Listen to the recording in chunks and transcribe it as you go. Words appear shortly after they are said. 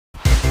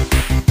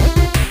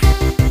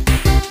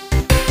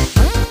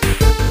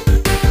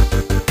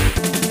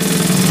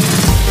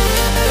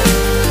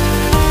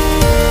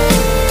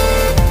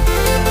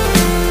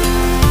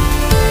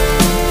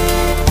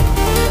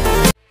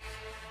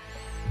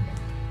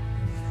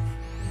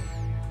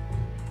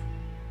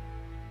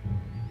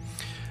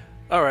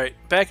Alright,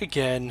 back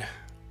again.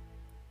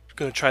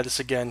 Gonna try this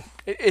again.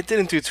 It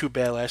didn't do too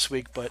bad last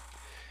week, but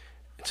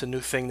it's a new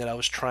thing that I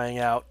was trying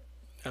out,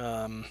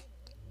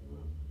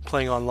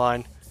 playing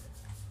online.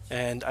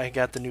 And I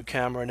got the new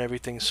camera and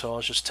everything, so I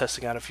was just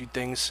testing out a few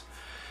things.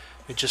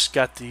 I just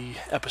got the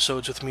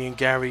episodes with me and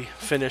Gary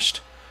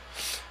finished.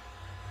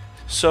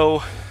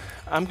 So,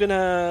 I'm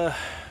gonna...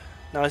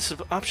 Now, this is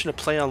an option to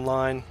play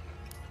online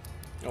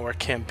or a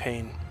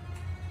campaign.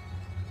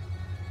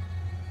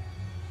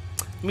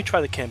 Let me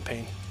try the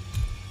campaign.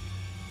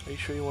 Are you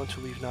sure you want to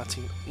leave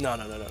Nazi? No.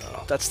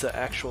 That's the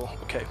actual...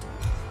 Okay.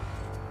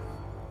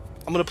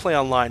 I'm gonna play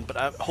online, but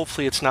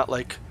hopefully it's not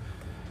like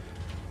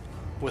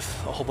with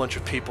a whole bunch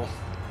of people.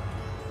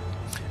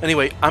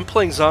 Anyway, I'm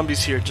playing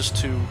zombies here just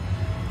to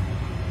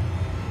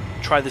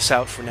try this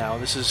out for now.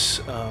 This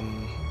is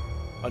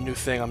a new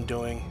thing I'm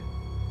doing.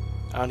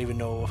 I don't even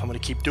know if I'm gonna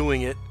keep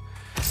doing it.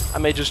 I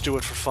may just do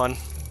it for fun.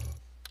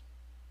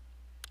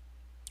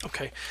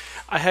 Okay,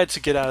 I had to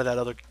get out of that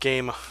other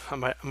game. I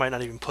might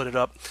not even put it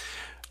up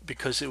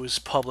because it was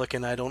public,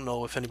 and I don't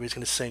know if anybody's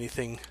going to say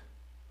anything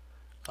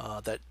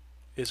that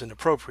isn't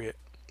appropriate.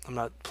 I'm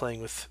not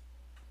playing with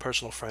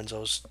personal friends. I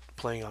was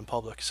playing on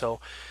public, so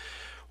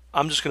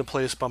I'm just going to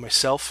play this by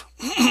myself.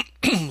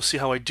 We'll see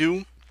how I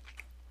do.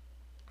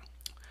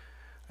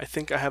 I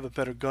think I have a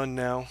better gun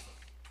now,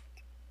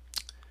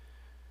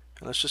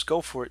 and let's just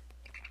go for it.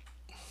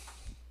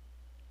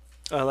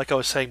 Like I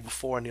was saying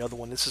before in the other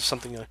one, this is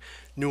something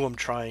new I'm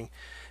trying,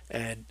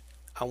 and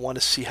I want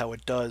to see how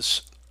it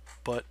does.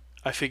 But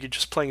I figured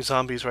just playing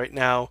zombies right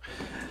now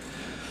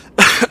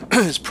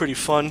is pretty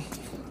fun.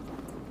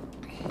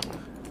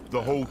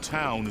 The whole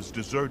town is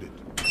deserted.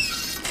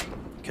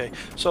 Okay,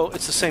 so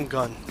it's the same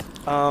gun.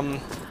 I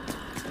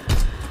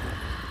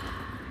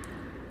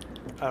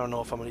don't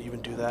know if I'm going to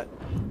even do that.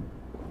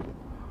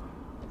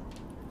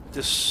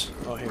 This...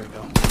 Oh, here we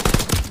go.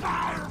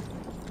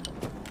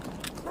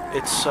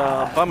 It's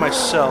by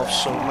myself,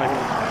 so it might be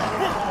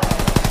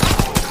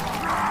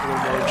a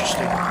little more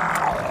interesting.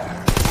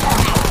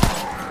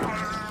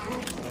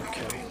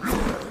 Okay.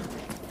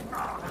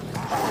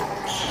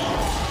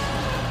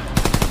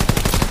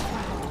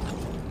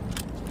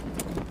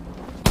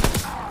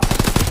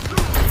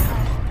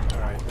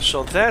 Alright,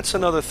 so that's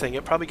another thing.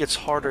 It probably gets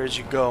harder as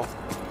you go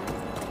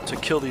to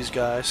kill these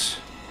guys.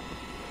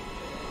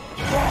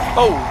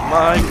 Oh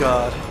my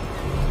god.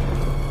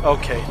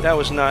 Okay, that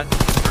was not...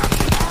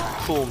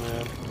 cool,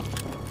 man.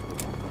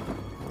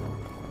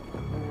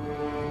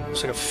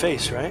 Looks like a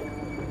face, right?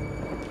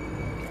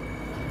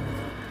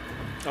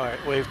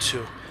 Alright, wave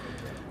 2.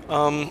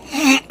 Well,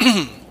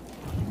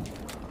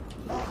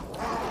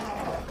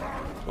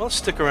 let's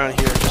stick around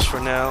here just for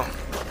now.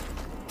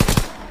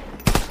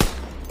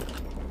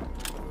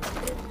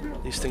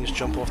 These things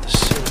jump off the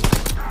ceiling.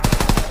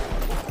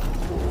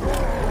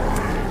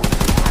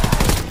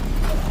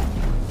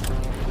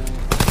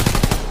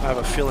 I have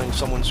a feeling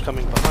someone's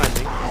coming behind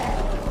me.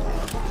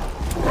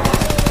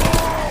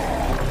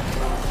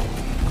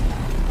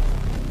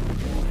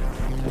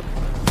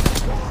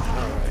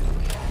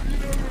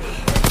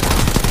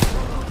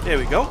 There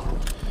we go.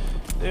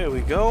 There we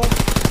go.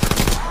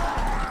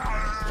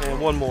 And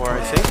one more,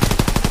 I think.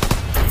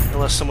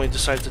 Unless somebody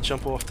decides to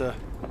jump off the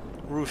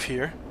roof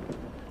here.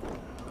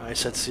 I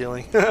said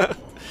ceiling. Let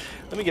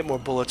me get more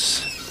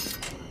bullets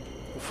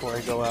before I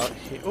go out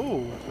here.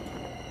 Ooh.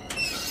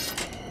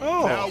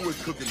 Oh. Now we're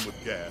cooking with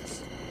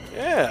gas.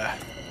 Yeah.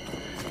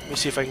 Let me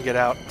see if I can get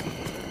out.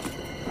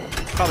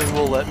 Probably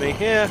will let me.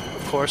 Yeah,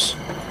 of course.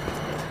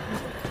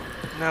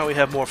 Now we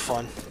have more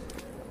fun.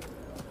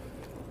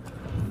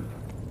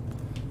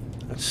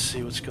 Let's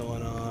see what's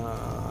going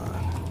on.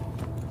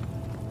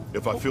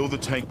 If I fill the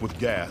tank with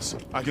gas,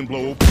 I can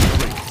blow open the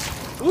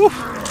crates. Oof.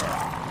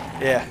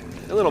 Yeah,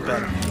 a little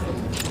better.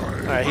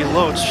 Alright, he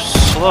loads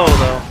slow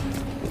though.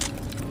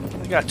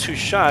 I got 2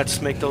 shots,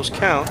 make those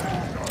count.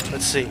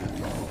 Let's see.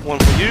 One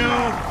for you.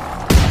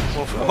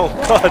 One for... Oh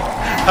god,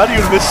 how do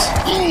you miss?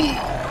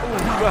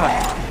 Oh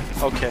god.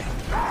 Okay.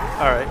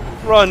 Alright,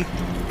 run.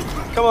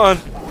 Come on.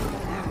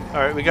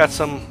 Alright, we got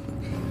some...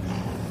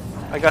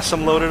 I got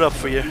some loaded up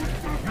for you.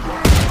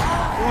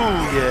 Ooh,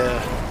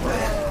 yeah.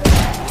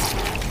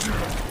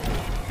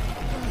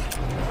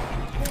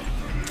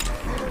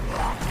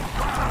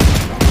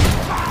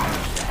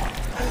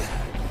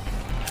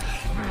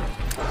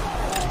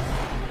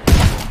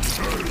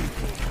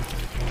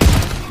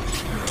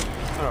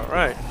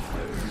 Alright.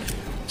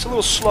 It's a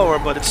little slower,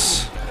 but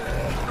it's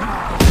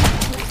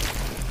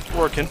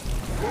working.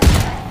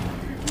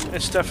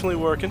 It's definitely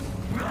working.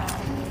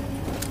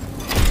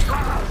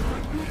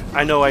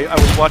 I know I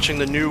was watching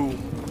the new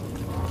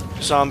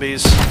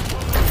zombies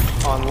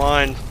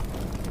online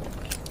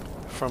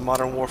from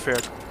Modern Warfare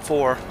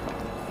 4.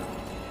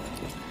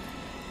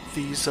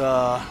 These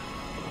No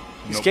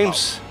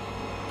games...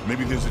 power.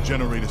 Maybe there's a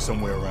generator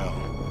somewhere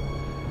around.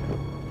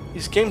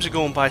 These games are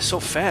going by so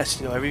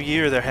fast, you know, every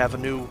year they have a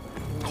new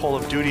Call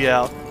of Duty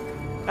out.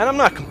 And I'm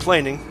not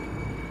complaining.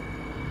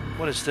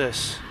 What is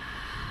this?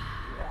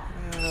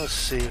 Let's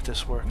see if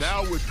this works.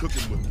 Now we're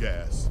cooking with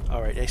gas.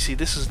 All right. I see.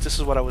 This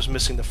is what I was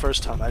missing the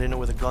first time. I didn't know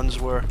where the guns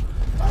were.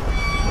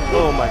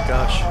 Oh my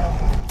gosh.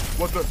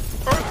 What the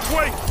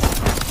earthquake?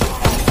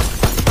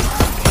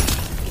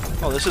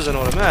 Oh, this is an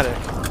automatic.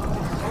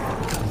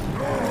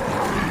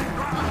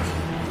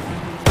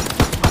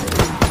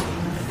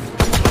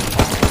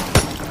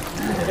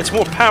 It's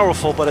more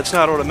powerful, but it's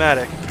not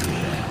automatic.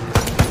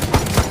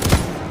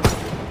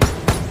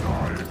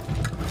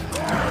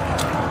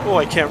 Oh,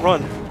 I can't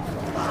run.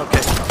 Okay.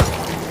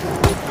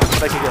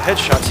 If I can get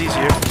headshots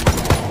easier.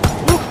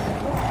 Woo.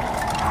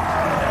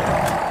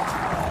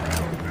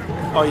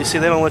 Oh, you see,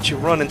 they don't let you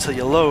run until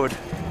you load.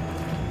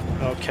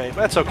 Okay,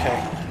 that's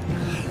okay.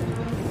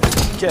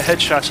 Get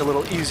headshots a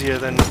little easier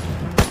than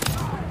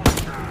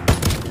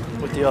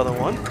with the other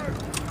one.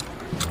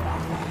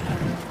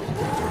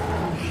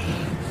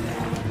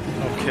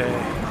 Okay.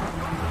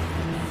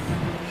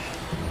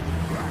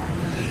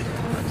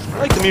 I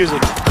like the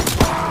music.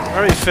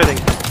 Very fitting.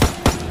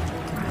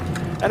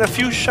 And a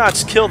few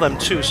shots kill them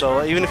too,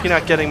 so even if you're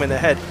not getting them in the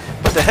head,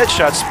 but the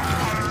headshots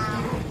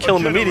kill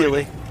them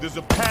immediately. There's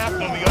a path on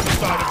the other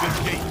side of this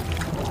gate.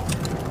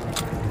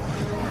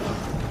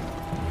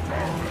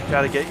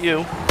 Gotta get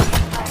you.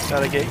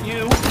 Gotta get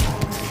you.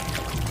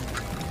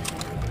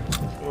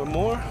 One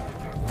more.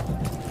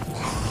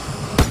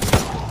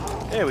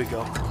 There we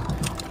go.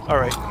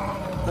 Alright.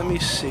 Let me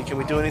see. Can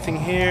we do anything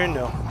here?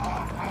 No.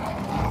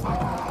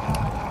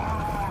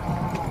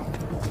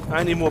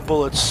 I need more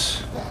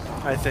bullets,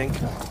 I think.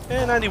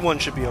 And 91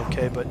 should be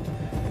okay, but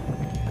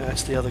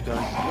that's the other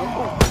gun.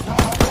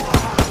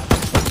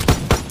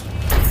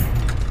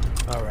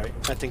 Alright,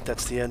 I think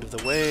that's the end of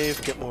the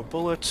wave. Get more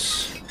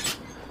bullets.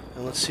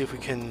 And let's see if we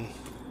can...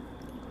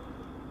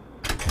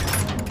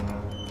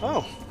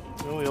 Oh,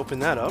 well, we open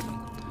that up.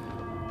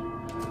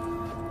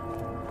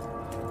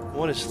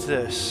 What is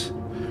this?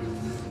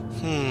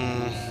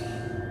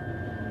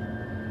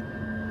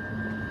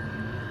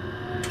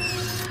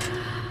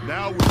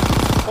 Now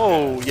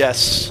Oh,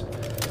 yes.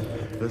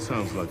 that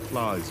sounds like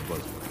flies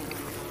buzzing.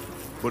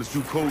 But it's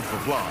too cold for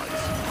flies.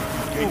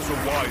 Gates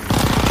are wide.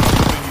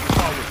 Then you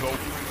powers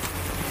open.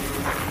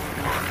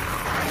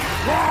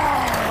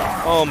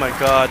 Oh my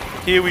god.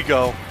 Here we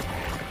go.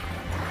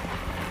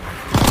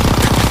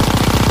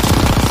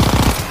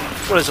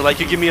 What is it, like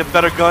you give me a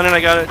better gun and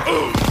I got it?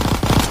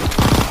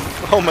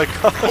 Oh my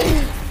god.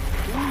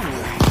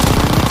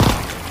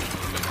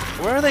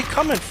 Where are they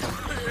coming from?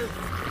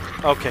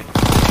 Okay.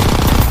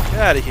 Get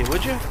out of here,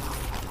 would you?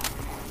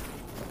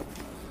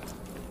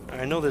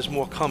 I know there's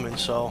more coming,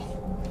 so...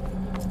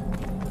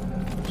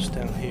 Just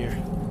down here.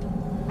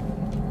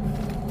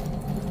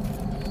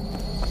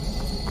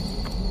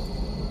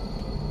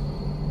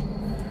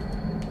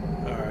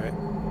 Alright.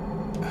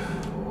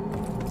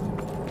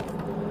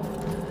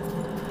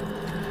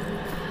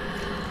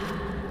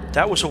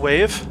 That was a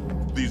wave?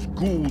 These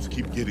ghouls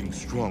keep getting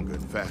stronger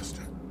and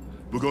faster.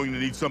 We're going to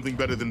need something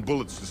better than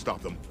bullets to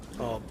stop them.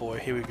 Oh boy,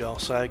 here we go.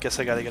 So I guess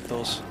I gotta get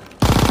those.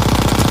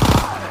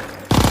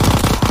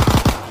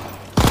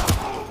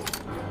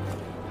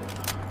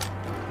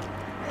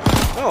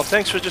 Oh,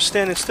 thanks for just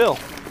standing still.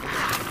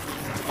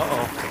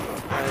 Uh-oh.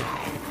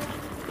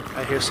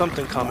 I hear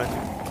something coming.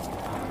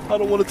 I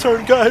don't want to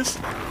turn, guys.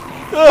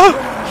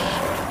 Ah!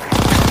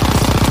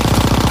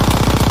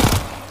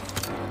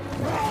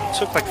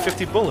 Took like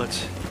 50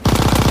 bullets.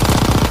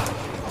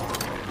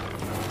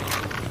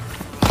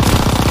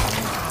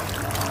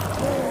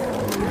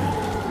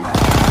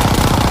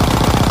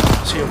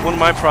 See, one of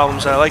my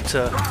problems, I like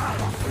to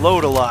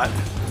load a lot.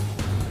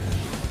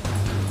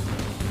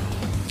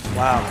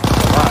 Wow,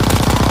 a lot.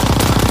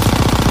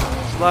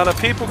 There's a lot of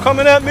people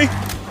coming at me.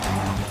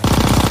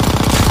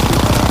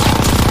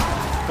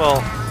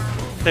 Well,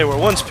 they were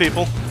once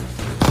people.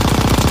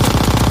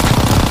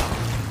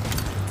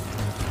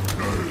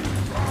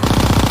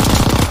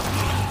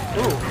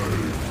 Ooh.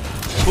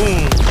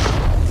 Boom.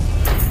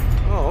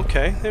 Oh,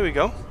 okay, there we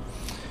go.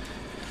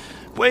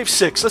 Wave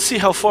 6, let's see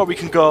how far we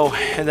can go,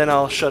 and then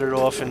I'll shut it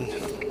off and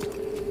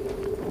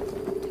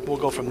we'll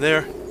go from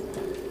there.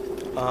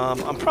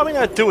 I'm probably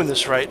not doing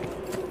this right.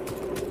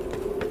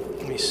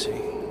 Let me see.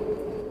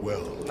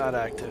 Well, Not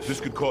active. this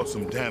could cause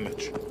some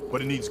damage,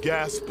 but it needs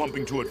gas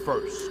pumping to it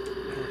first.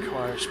 It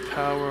requires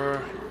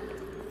power.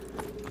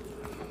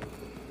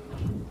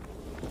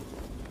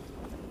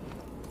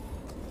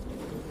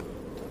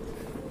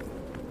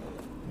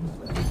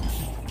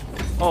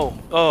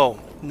 Oh,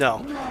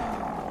 no.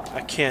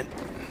 I can't.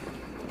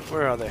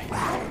 Where are they?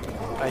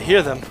 I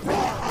hear them.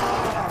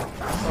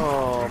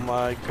 Oh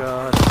my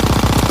god.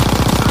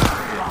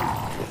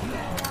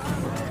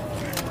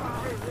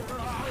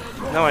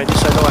 No, at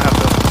least I know I have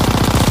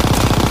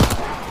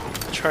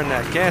to turn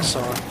that gas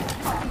on.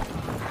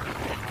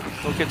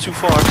 Don't get too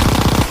far.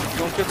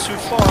 Don't get too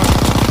far.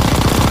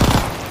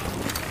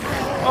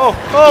 Oh!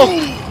 Oh!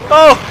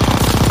 Oh!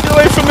 Get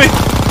away from me!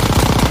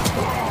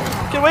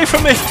 Get away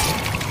from me!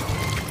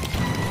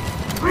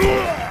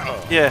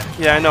 Yeah,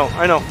 I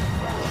know.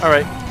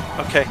 Alright,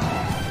 okay.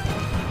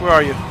 Where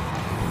are you?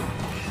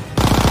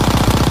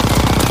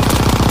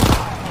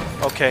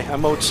 Okay, I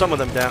mowed some of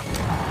them down.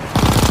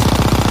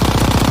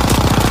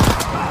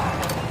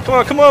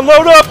 Come on,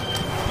 load up!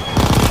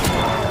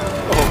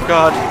 Oh,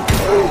 God.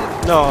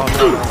 No.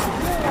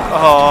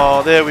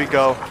 Oh, there we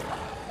go.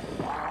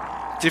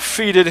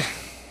 Defeated.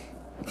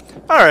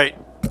 Alright.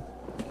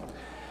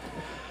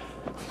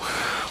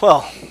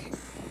 Well.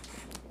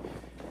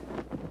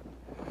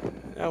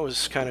 That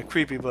was kind of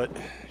creepy, but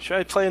should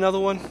I play another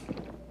one?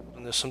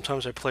 And there's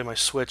sometimes I play my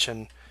Switch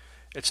and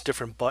it's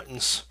different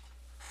buttons.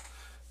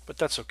 But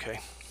that's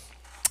okay.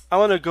 I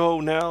want to go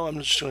now. I'm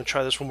just going to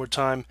try this one more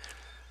time.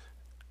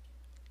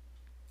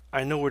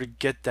 I know where to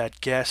get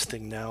that gas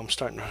thing now. I'm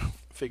starting to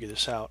figure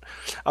this out.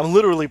 I'm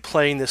literally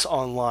playing this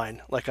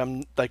online, like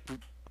I'm like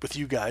with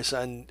you guys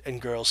and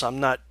girls. I'm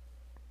not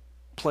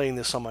playing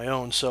this on my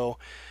own, so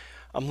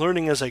I'm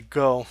learning as I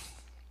go.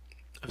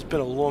 It's been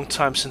a long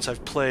time since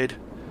I've played.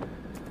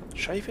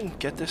 Should I even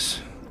get this?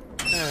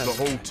 The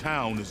whole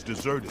town is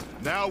deserted.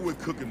 Now we're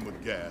cooking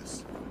with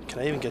gas. Can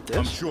I even get this?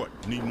 I'm short.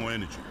 Need more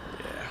energy.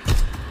 Yeah.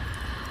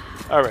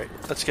 Alright,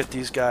 let's get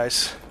these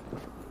guys.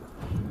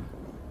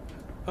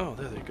 Oh,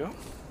 there they go.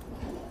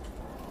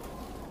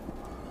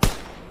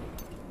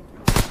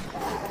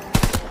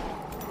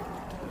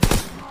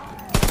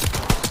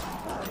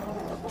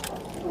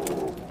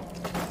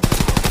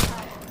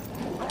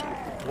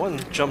 One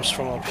jumps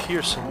from up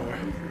here somewhere.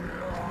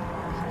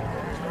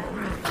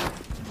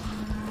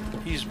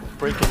 He's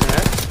breaking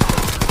that.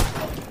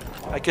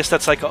 I guess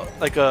that's like a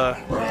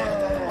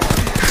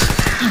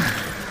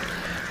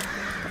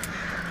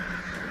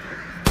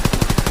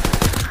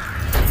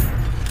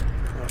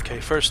Okay,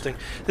 first thing.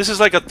 This is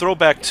like a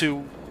throwback to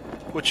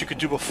what you could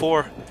do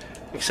before,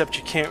 except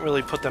you can't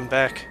really put them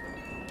back.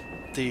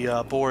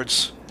 The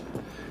boards.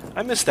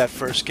 I missed that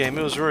first game.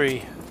 It was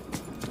very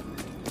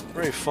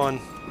fun.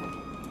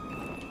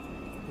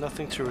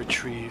 Nothing to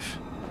retrieve.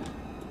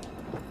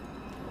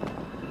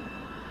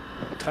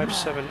 Type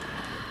 7.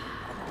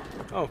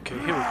 Okay,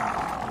 here we go.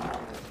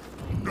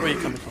 Where are you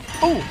coming from?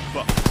 Oh!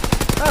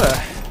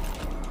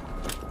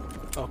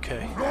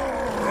 Okay.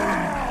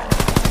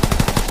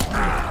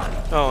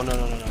 Oh, no.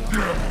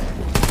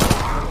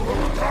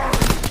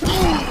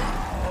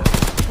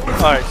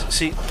 Alright,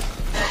 see.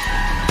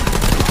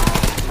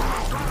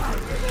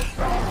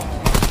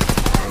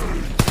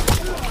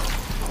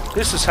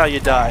 This is how you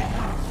die.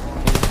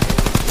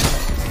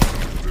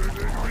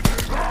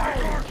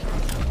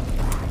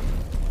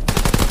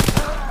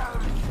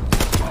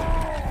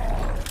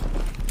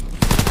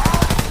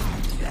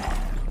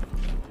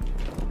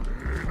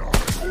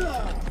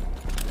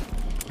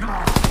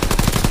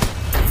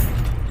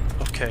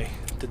 Okay,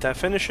 did that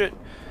finish it?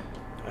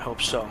 I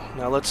hope so.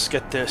 Now let's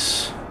get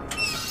this.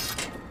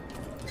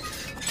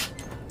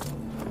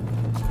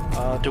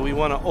 Do we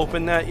want to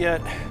open that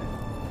yet?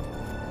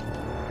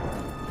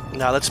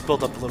 Now let's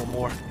build up a little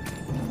more.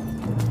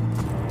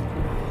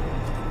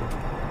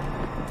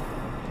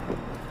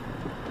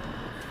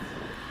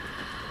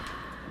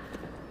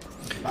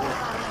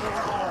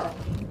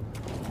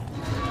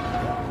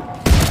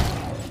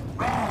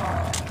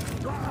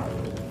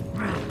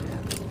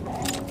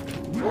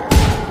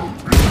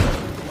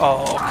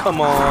 Oh,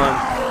 come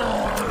on.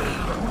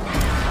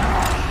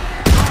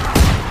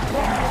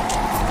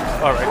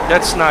 Alright,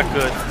 that's not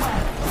good.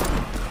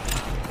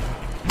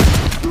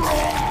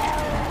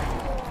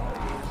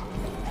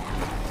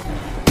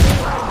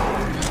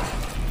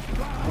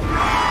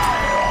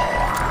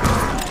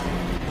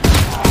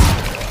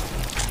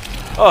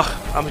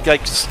 Oh, I'm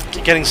like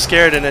getting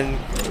scared and then...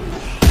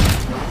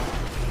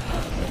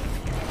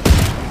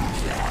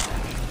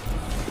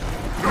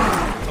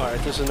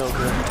 Alright, this is no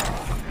good.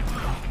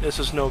 This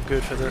is no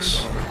good for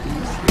this.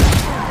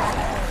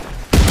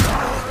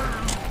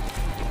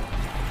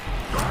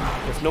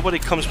 If nobody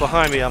comes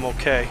behind me, I'm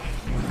okay.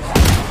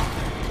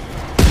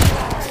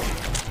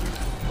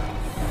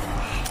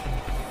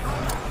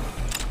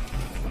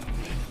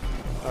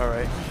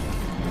 Alright.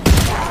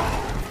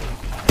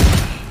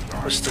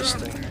 What's this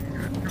thing?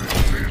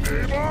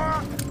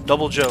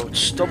 Double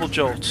jolts. Double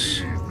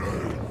jolts.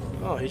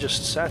 Oh, he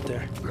just sat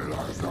there. There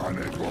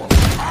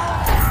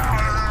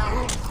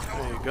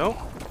you go.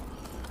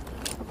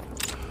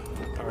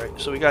 Alright,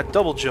 so we got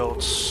double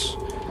jolts.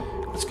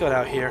 Let's go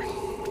out here.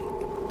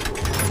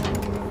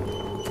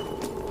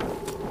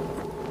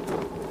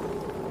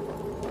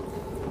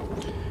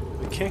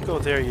 We can't go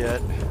there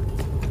yet.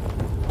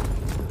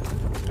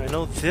 I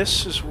know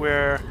this is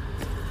where...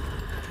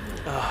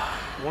 I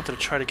wanted to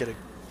try to get a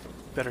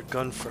better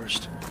gun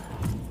first.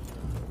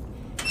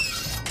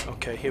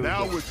 Okay, here we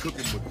go. Now we're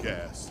cooking with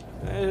gas.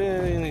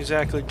 Ain't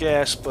exactly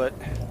gas, but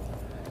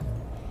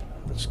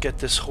let's get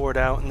this horde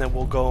out and then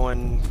we'll go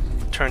and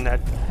turn that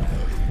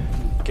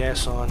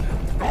gas on.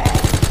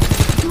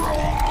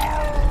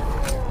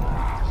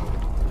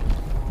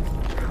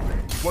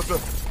 What the?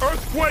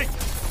 Earthquake!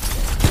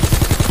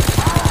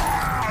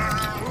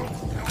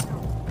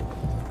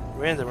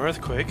 Random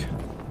earthquake.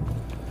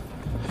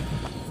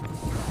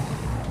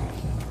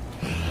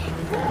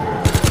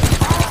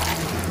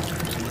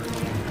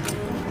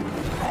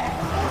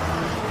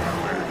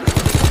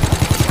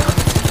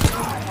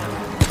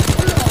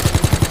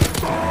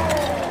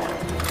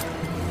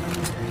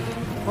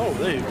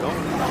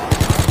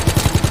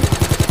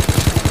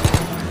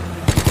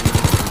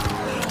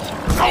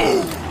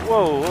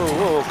 Whoa,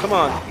 whoa, whoa, come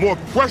on. More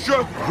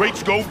pressure,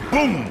 rates go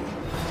boom.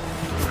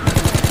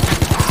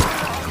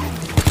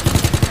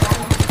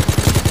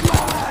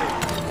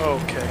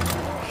 Okay.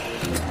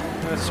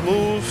 Let's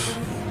move.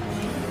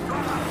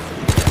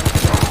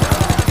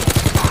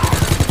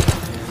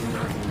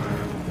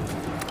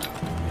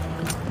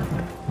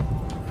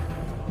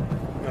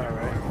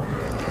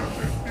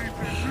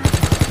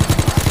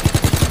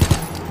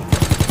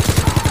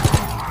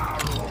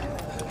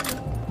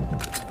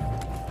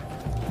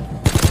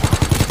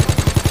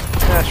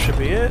 That should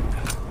be it.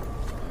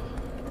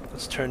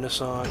 Let's turn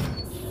this on.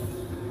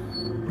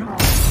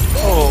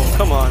 Oh,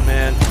 come on,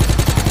 man.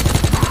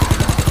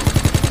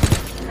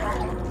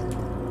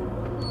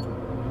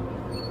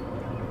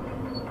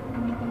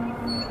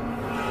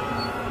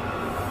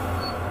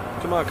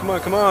 Come on, come on,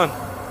 come on.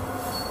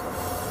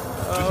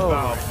 This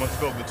valve must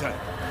fill the tank.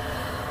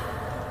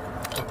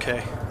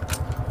 Okay.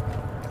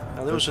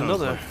 Now there was Sounds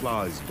another. like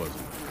flies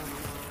buzzing.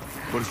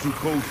 But it's too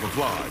cold for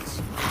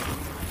flies.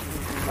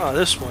 Oh,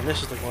 this one.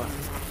 This is the one.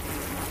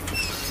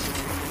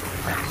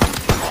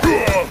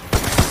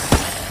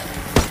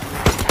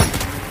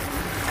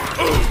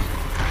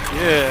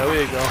 Yeah,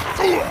 there you go.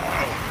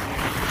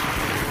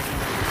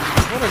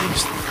 What are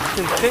these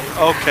things?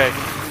 Okay.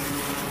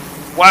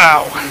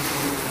 Wow.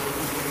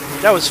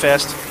 That was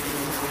fast.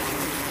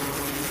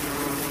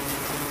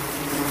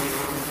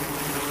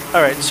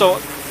 Alright, so...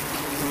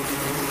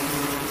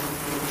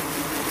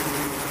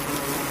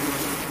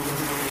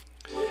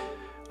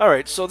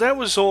 Alright, so that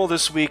was all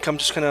this week. I'm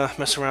just gonna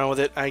mess around with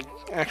it. I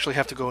actually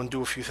have to go and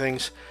do a few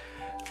things.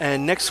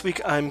 And next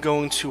week I'm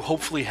going to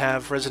hopefully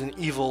have Resident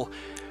Evil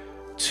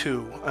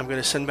 2. I'm going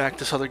to send back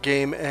this other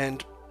game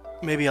and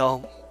maybe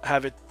I'll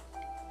have it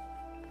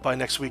by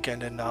next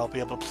weekend and I'll be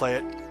able to play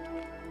it.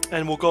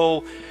 And we'll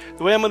go...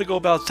 The way I'm going to go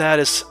about that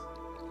is...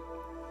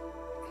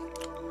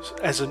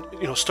 as a,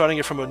 you know, starting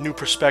it from a new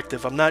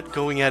perspective. I'm not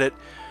going at it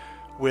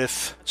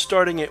with...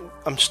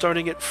 I'm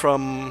starting it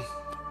from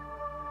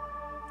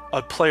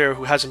a player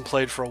who hasn't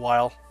played for a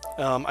while.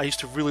 I used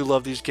to really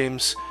love these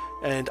games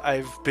and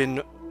I've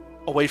been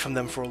away from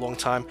them for a long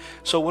time.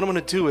 So what I'm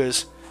going to do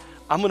is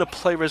I'm going to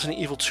play Resident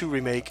Evil 2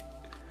 Remake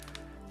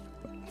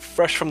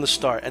fresh from the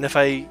start, and if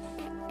I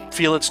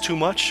feel it's too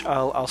much,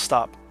 I'll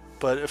stop.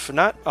 But if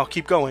not, I'll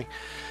keep going.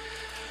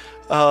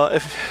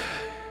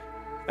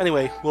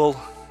 Anyway,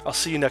 I'll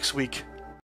see you next week.